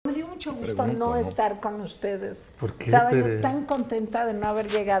mucho gusto no estar con ustedes. ¿Por qué, Estaba Tere? yo tan contenta de no haber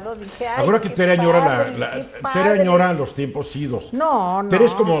llegado. Dije, ay, Ahora que qué Tere padre, añora, qué Tere padre. añora los tiempos idos. No. Tere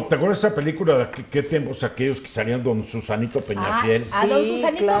es como, ¿te acuerdas de esa película de qué tiempos aquellos que salían don Susanito Peñafiel? A don Sí,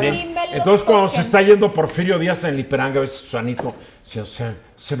 Susanito claro. ni me lo Entonces cuando se toquen. está yendo Porfirio Díaz en Liperanga, ves Susanito,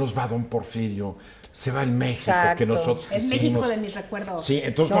 se nos va don Porfirio, se va el México Exacto. que nosotros Es quisimos. México de mis recuerdos. Sí,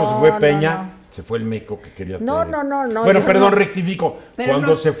 entonces No, cuando se fue no, Peña, no. se fue el México que quería No, Tere. no, Bueno, yo perdón, no. rectifico. Pero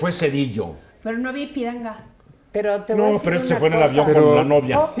Cuando no. se fue Cedillo. Pero no había piranga. Pero te voy a No, decir pero él se una fue en el cosa. avión Pero- con la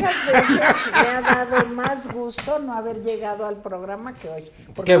novia. Pocas veces me ha dado más gusto no haber llegado al programa que hoy.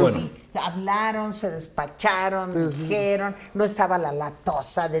 Porque Qué bueno. sí, hablaron, se despacharon, dijeron, no estaba la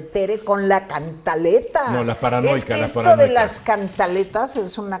latosa de Tere con la cantaleta. No, la paranoica, Es que la esto paranoica. de las cantaletas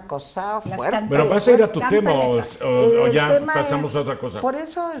es una cosa Las fuerte. Bueno, ¿vas a ir a tu tema o El ya tema pasamos es- a otra cosa? Por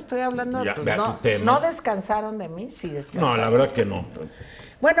eso estoy hablando, Ya, pues, ve a no, tu tema. no descansaron de mí, sí descansaron. No, la verdad que no.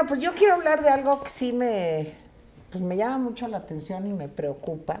 Bueno, pues yo quiero hablar de algo que sí me llama mucho la atención y me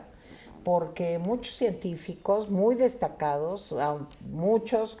preocupa, porque muchos científicos muy destacados,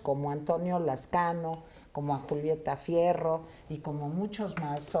 muchos como Antonio Lascano, como a Julieta Fierro y como muchos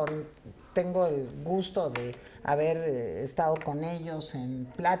más, tengo el gusto de haber estado con ellos en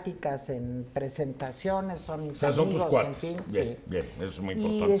pláticas, en presentaciones, son mis O sea, son tus amigos, cuates. en fin. Bien, sí. bien, eso es muy Y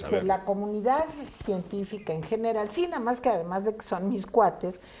importante saber. la comunidad científica en general, sí, nada más que además de que son mis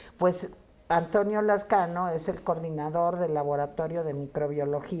cuates, pues Antonio Lascano es el coordinador del laboratorio de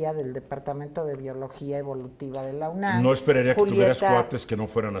microbiología del Departamento de Biología Evolutiva de la UNAM. No esperaría que tuvieras Julieta- cuates que no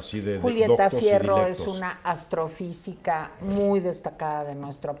fueran así de Julieta doctos y Fierro dilectos. es una astrofísica muy destacada de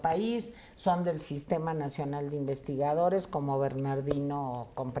nuestro país, son del Sistema Nacional de Investigadores, como Bernardino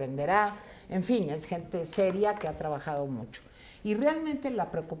comprenderá. En fin, es gente seria que ha trabajado mucho. Y realmente la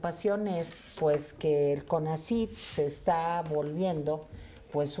preocupación es pues que el CONACYT se está volviendo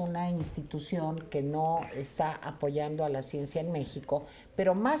pues una institución que no está apoyando a la ciencia en México,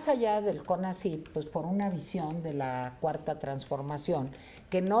 pero más allá del CONACYT, pues por una visión de la cuarta transformación,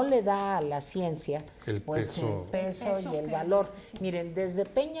 que no le da a la ciencia El pues peso. el peso y el valor. Miren, desde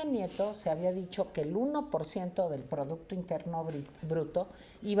Peña Nieto se había dicho que el 1% del Producto Interno Bruto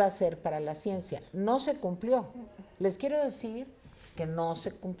iba a ser para la ciencia. No se cumplió. Les quiero decir que no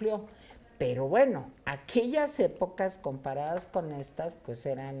se cumplió. Pero bueno, aquellas épocas comparadas con estas, pues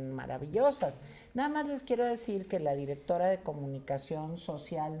eran maravillosas. Nada más les quiero decir que la directora de comunicación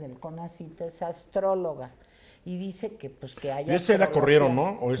social del CONACYT es astróloga y dice que pues que haya... ¿Y esa la corrieron,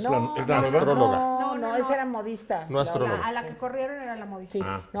 no? ¿O es la nueva? Astróloga. No, esa era modista. No astróloga. A la que corrieron era la modista. Sí,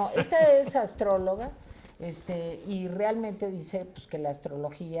 Ah. no, esta es astróloga, y realmente dice pues que la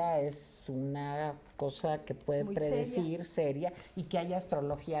astrología es una cosa que puede Muy predecir, seria, y que haya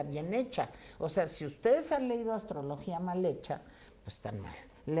astrología bien hecha. O sea, si ustedes han leído astrología mal hecha, pues están mal.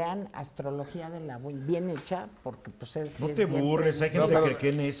 Lean astrología de la bien hecha, porque pues es... No es te bien burles, hay gente pero- que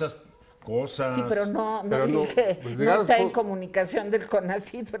cree en esas cosas. Sí, pero no Pero no, dije, pues, no digamos, está en por- comunicación del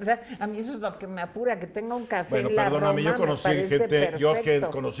CONACYT, ¿verdad? A mí eso es lo que me apura, que tenga un café Bueno, en la perdóname, Roma, yo conocí me parece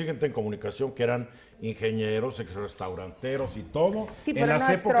perfecto. conocí gente en comunicación que eran ingenieros, restauranteros y todo, Sí, en pero las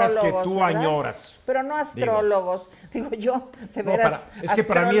no épocas que astrólogos, tú ¿verdad? añoras. Pero no astrólogos. Digo yo, de No, veras. es que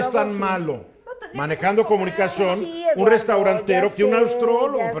para mí es tan astrólogos, sí. malo manejando comunicación Sí, un Eduardo, restaurantero ya que un sé,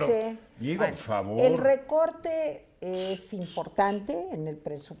 astrólogo. ya Pero, sé. digo, Bueno, por favor. El recorte es importante en el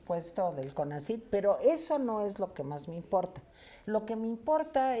presupuesto del CONACYT, pero eso no es lo que más me importa. Lo que me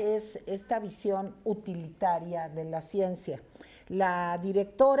importa es esta visión utilitaria de la ciencia. La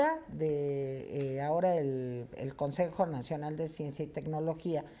directora de ahora el Consejo Nacional de Ciencia y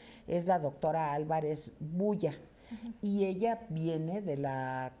Tecnología es la doctora Álvarez Bulla. Y ella viene de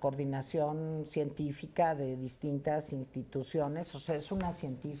la coordinación científica de distintas instituciones, o sea, es una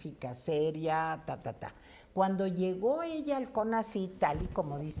científica seria, Cuando llegó ella al CONACYT, tal y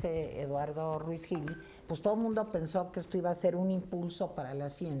como dice Eduardo Ruiz-Healy, pues todo el mundo pensó que esto iba a ser un impulso para la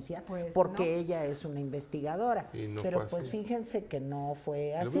ciencia, Pues porque no. ella es una investigadora. Y no Pero fue pues así. fíjense que no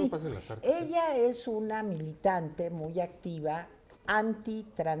fue Lo así. mismo pasa en las artes, Ella es una militante muy activa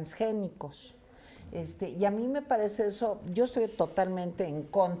antitransgénicos. Y a mí me parece eso, yo estoy totalmente en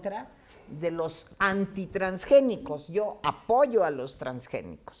contra de los antitransgénicos, yo apoyo a los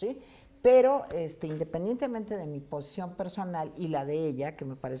transgénicos, ¿sí? Pero independientemente de mi posición personal y la de ella, que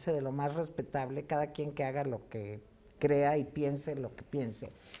me parece de lo más respetable, cada quien que haga lo que crea y piense lo que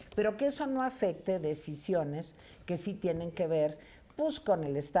piense, pero que eso no afecte decisiones que sí tienen que ver pues con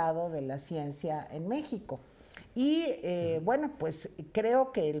el estado de la ciencia en México. Y bueno, pues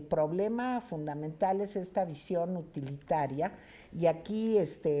creo que el problema fundamental es esta visión utilitaria, y aquí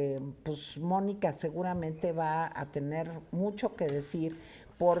pues Mónica seguramente va a tener mucho que decir,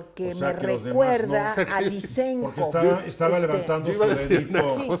 porque O sea, me que los recuerda demás no. a Lysenko. Porque estaba levantando yo iba a su decir una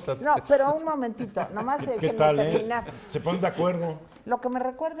dedito. cosa. Sí, no, pero un momentito, nomás ¿Qué déjenme tal, terminar. Se ponen de acuerdo. Lo que me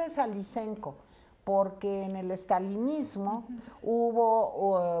recuerda es a Lysenko, porque en el estalinismo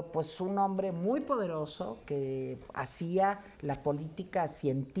hubo pues un hombre muy poderoso que hacía la política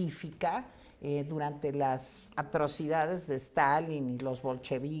científica durante las atrocidades de Stalin y los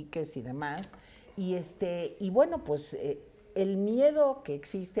bolcheviques y demás. Y bueno, pues el miedo que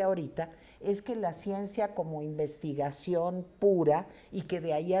existe ahorita es que la ciencia como investigación pura y que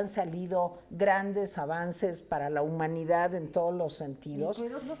de ahí han salido grandes avances para la humanidad en todos los sentidos.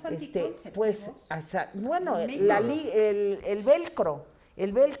 Incluidos los anticonceptivos. Pues, bueno, El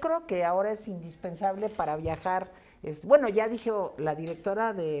el velcro que ahora es indispensable para viajar. Bueno, ya dijo, la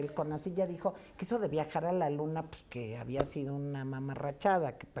directora del CONACYT ya dijo que eso de viajar a la luna, pues que había sido una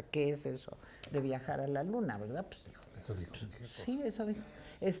mamarrachada, que para qué es eso de viajar a la luna, ¿verdad? Pues dijo. Eso dijo. Sí, eso dijo.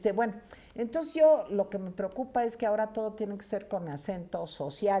 Bueno, entonces yo lo que me preocupa es que ahora todo tiene que ser con acento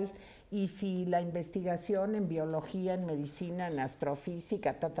social y si la investigación en biología, en medicina, en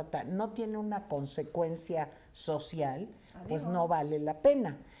astrofísica, no tiene una consecuencia social, pues no vale la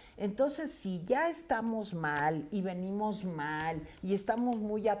pena. Entonces, si ya estamos mal y venimos mal y estamos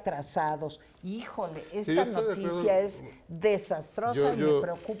muy atrasados, híjole, esta noticia es desastrosa y me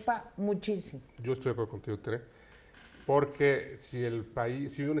preocupa muchísimo. Yo estoy de acuerdo contigo, Tere, porque si el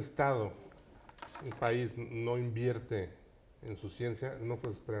país, si un país no invierte en su ciencia, no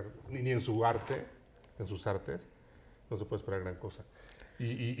puede esperar, ni en su arte, en sus artes, no se puede esperar gran cosa.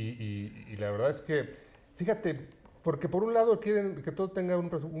 Y la verdad es que, fíjate, porque por un lado quieren que todo tenga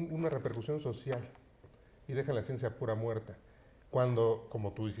una repercusión social y dejan la ciencia pura muerta. Cuando,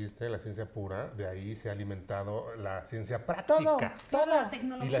 como tú dijiste, la ciencia pura, de ahí se ha alimentado la ciencia práctica. Toda la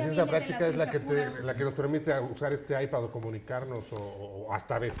tecnología. Y la ciencia viene de práctica es ciencia la que nos permite usar este iPad o comunicarnos o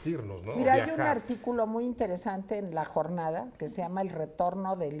hasta vestirnos, ¿no? Mira, hay un artículo muy interesante en La Jornada que se llama El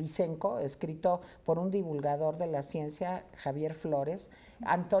retorno de Lysenko, escrito por un divulgador de la ciencia, Javier Flores.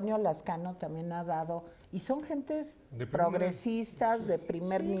 Antonio Lascano también ha dado, y son gentes progresistas de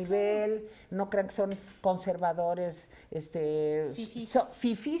primer nivel, no crean que son conservadores,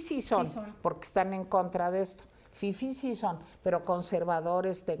 fifís sí son, porque están en contra de esto, fifís sí son, pero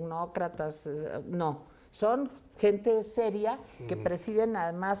conservadores, tecnócratas, no, son gente seria que presiden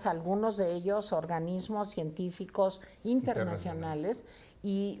además algunos de ellos organismos científicos internacionales.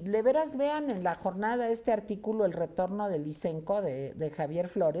 Y de veras vean en La Jornada este artículo, El retorno de Lysenko, de Javier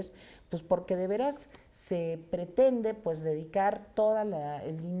Flores, pues porque de veras se pretende pues dedicar todo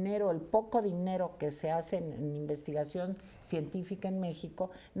el dinero, el poco dinero que se hace en investigación científica en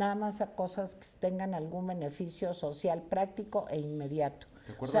México, nada más a cosas que tengan algún beneficio social práctico e inmediato.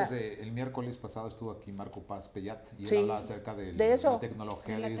 ¿Te acuerdas el miércoles pasado estuvo aquí Marco Paz Pellat y sí, él hablaba acerca de la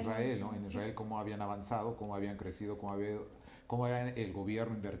tecnología de Israel, ¿no? En Israel cómo habían avanzado, cómo habían crecido, cómo había el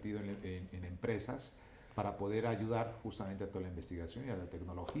gobierno invertido en empresas para poder ayudar justamente a toda la investigación y a la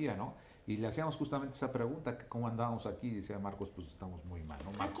tecnología, ¿no? Y le hacíamos justamente esa pregunta, ¿cómo andábamos aquí? Y decía Marcos, pues estamos muy mal,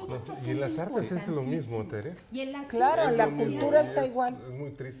 ¿no? Marcos, y en las artes es lo mismo, Tere. Y en la claro, en la cultura está igual. Es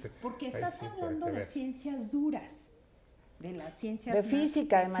muy triste. Porque estás hablando de ciencias duras, de las ciencias de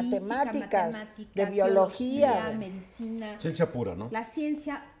física, de matemáticas, de biología, medicina. Ciencia pura, ¿no? La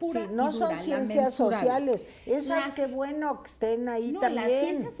ciencia pura. Sí, no y dura, son ciencias sociales. Esas qué bueno que estén ahí también. Las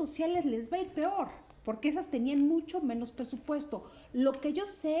ciencias sociales les va a ir peor, porque esas tenían mucho menos presupuesto. Lo que yo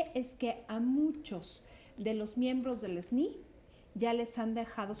sé es que a muchos de los miembros del SNI ya les han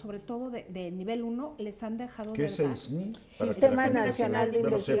dejado, sobre todo de nivel 1, les han dejado ¿Qué es el SNI? Sistema Nacional de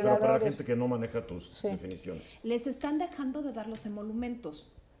Investigadores. Pero para la gente que no maneja tus definiciones. Les están dejando de dar los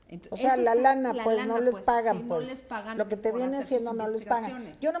emolumentos. Entonces, o sea, la lana, no les pagan, sí, pues. No les pagan lo que te viene haciendo no les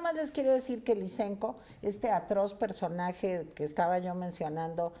pagan. Yo nomás les quiero decir que Lysenko, este atroz personaje que estaba yo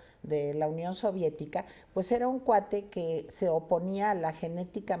mencionando de la Unión Soviética, pues era un cuate que se oponía a la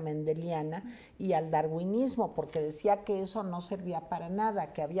genética mendeliana y al darwinismo, porque decía que eso no servía para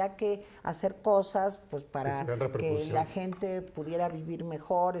nada, que había que hacer cosas pues para que la gente pudiera vivir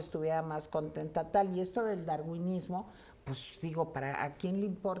mejor, estuviera más contenta, tal. Y esto del darwinismo, pues digo, ¿a quién le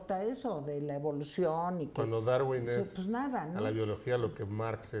importa eso de la evolución? Y que, cuando Darwin es pues nada, ¿no? a la biología lo que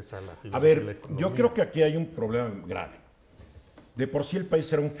Marx es a la filosofía. A ver, yo creo que aquí hay un problema grave. De por sí el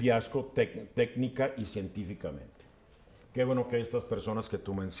país era un fiasco técnica y científicamente. Qué bueno que estas personas que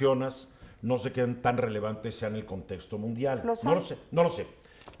tú mencionas no sé qué tan relevantes sean en el contexto mundial. No lo sé.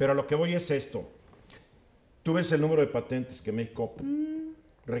 Pero a lo que voy es esto. Tú ves el número de patentes que México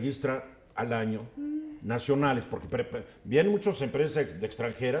registra al año nacionales, porque vienen muchas empresas de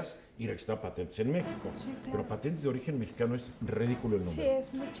extranjeras y registran patentes en México, Sí, claro. pero patentes de origen mexicano es ridículo el Sí, número.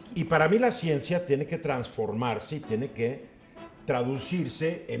 es muy chiquito. Y para mí la ciencia tiene que transformarse y tiene que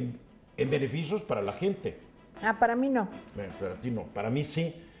traducirse en beneficios para la gente. Para mí no. Bueno, pero a ti no, para mí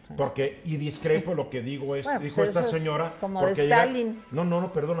sí, porque, y discrepo lo que dijo Bueno, pues esta eso es señora. como de porque Stalin.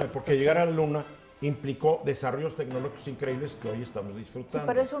 No, perdóname, porque llegar a la Luna implicó desarrollos tecnológicos increíbles que hoy estamos Sí, disfrutando.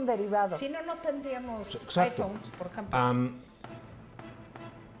 pero es un derivado. Si no, no tendríamos Exacto. iPhones, por ejemplo.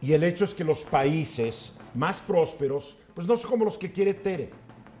 Y el hecho es que los países más prósperos, pues no son como los que quiere Tere.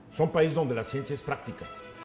 Son países donde la ciencia es práctica.